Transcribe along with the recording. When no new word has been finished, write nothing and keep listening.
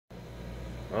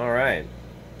Alright,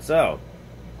 so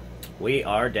we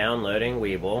are downloading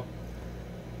Webull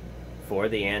for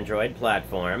the Android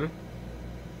platform.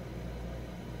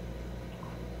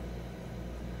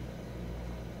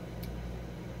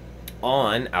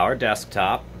 On our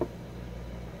desktop,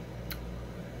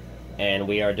 and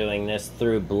we are doing this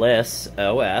through Bliss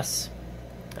OS.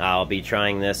 I'll be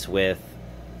trying this with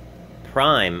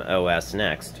Prime OS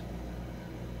next.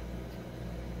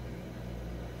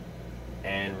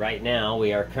 And right now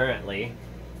we are currently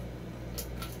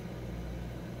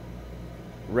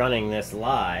running this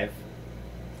live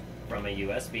from a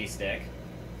USB stick.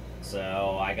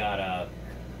 So I got a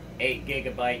 8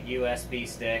 gigabyte USB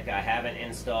stick. I haven't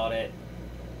installed it,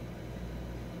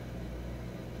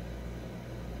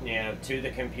 to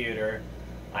the computer.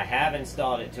 I have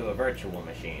installed it to a virtual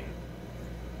machine.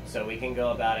 So we can go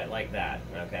about it like that,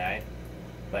 okay?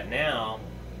 But now,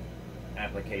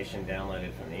 application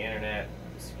downloaded from the internet,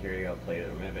 security upload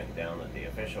to remove it, and download the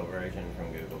official version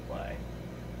from Google Play.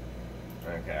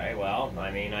 Okay, well, I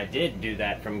mean, I did do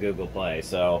that from Google Play,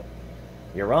 so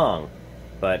you're wrong.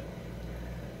 But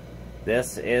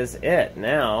this is it.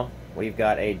 Now, we've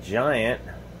got a giant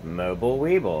mobile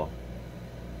Webull.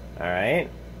 Alright?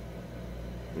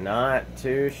 Not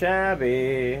too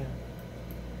shabby.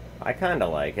 I kinda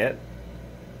like it.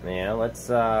 Yeah, let's,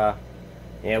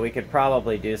 we could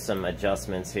probably do some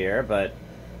adjustments here, but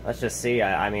let's just see.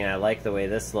 I mean, I like the way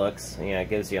this looks. It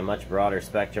gives you a much broader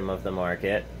spectrum of the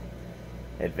market.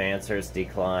 Advancers,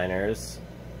 decliners,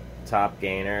 top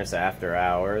gainers, after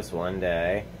hours, 1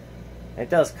 day. It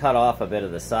does cut off a bit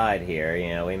of the side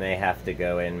here. We may have to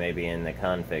go in maybe in the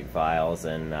config files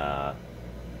and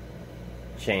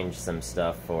change some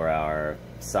stuff for our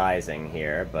sizing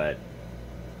here, but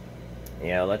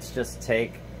let's just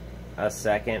take a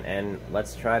second and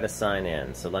let's try to sign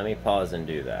in. So let me pause and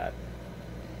do that.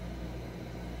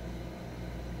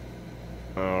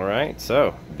 Alright,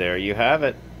 so there you have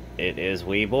it. It is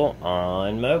Webull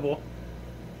on mobile,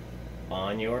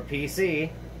 on your PC.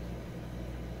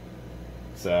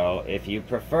 So if you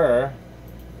prefer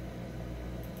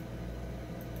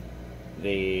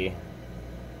the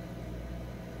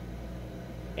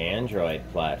Android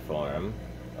platform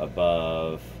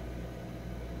above,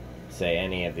 say,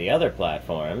 any of the other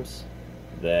platforms,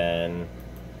 then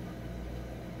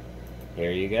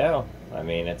here you go. I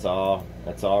mean, it's all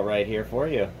right here for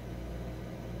you.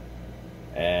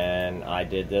 And I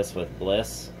did this with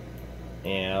Bliss,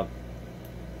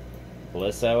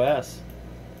 Bliss OS.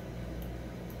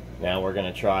 Now we're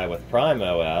going to try with Prime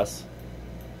OS,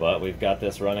 but we've got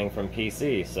this running from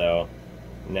PC, so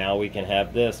now we can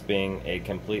have this being a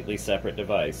completely separate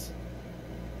device.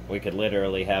 We could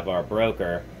literally have our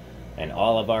broker and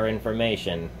all of our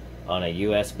information on a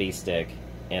USB stick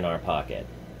in our pocket.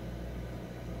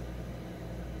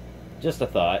 Just a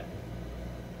thought.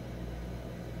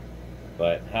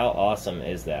 But how awesome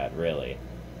is that, really?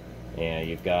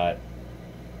 You've got,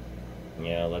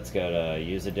 let's go to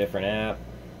use a different app.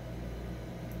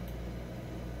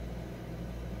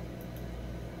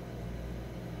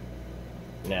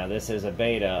 Now this is a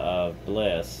beta of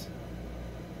Bliss.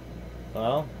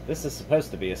 Well, this is supposed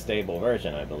to be a stable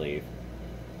version, I believe.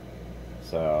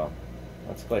 So,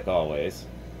 let's click always.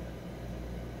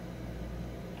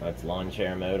 That's lawn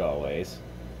chair mode always.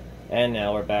 And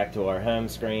now we're back to our home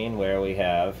screen where we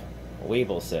have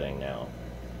Webull sitting now.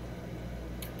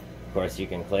 Of course, you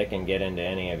can click and get into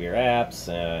any of your apps,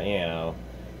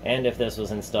 and if this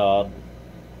was installed,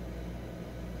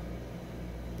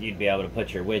 you'd be able to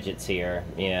put your widgets here,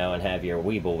 and have your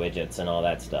Webull widgets and all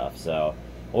that stuff. So,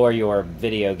 or your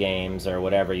video games or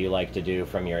whatever you like to do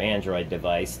from your Android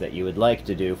device that you would like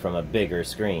to do from a bigger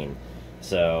screen.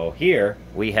 So here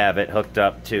we have it hooked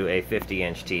up to a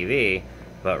 50-inch TV,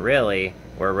 but really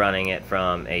we're running it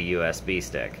from a USB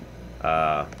stick,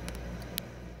 on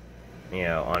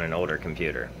an older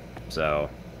computer. So,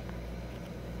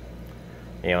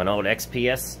 an old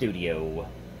XPS Studio.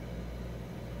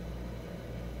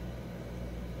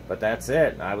 But that's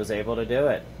it. I was able to do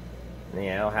it.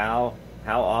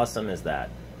 How awesome is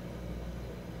that?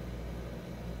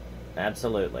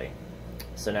 Absolutely.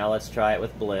 So now let's try it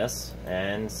with Bliss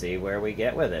and see where we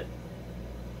get with it.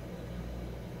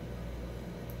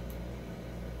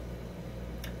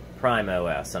 Prime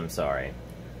OS, I'm sorry.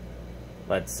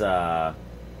 Let's turn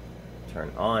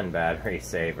on battery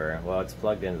saver. Well, it's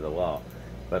plugged into the wall.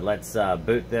 But let's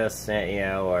boot this,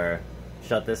 or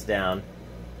shut this down.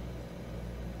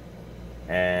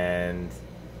 And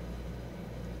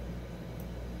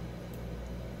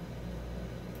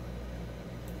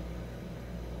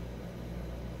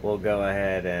we'll go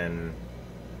ahead and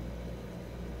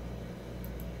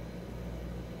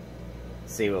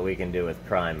see what we can do with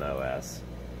Prime OS.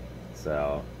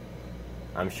 So,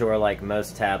 I'm sure like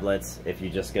most tablets, if you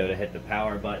just go to hit the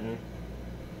power button,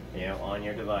 you know, on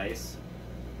your device,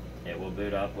 it will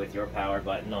boot up with your power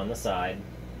button on the side,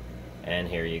 and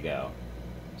here you go.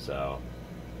 So,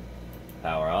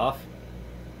 power off,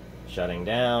 shutting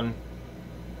down.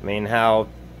 I mean, how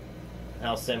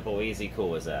simple, easy,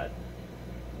 cool is that?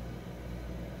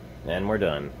 And we're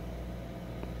done.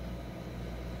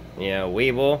 You know,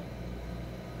 Webull,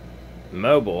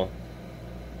 mobile,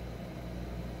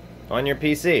 on your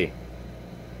PC.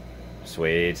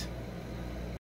 Sweet.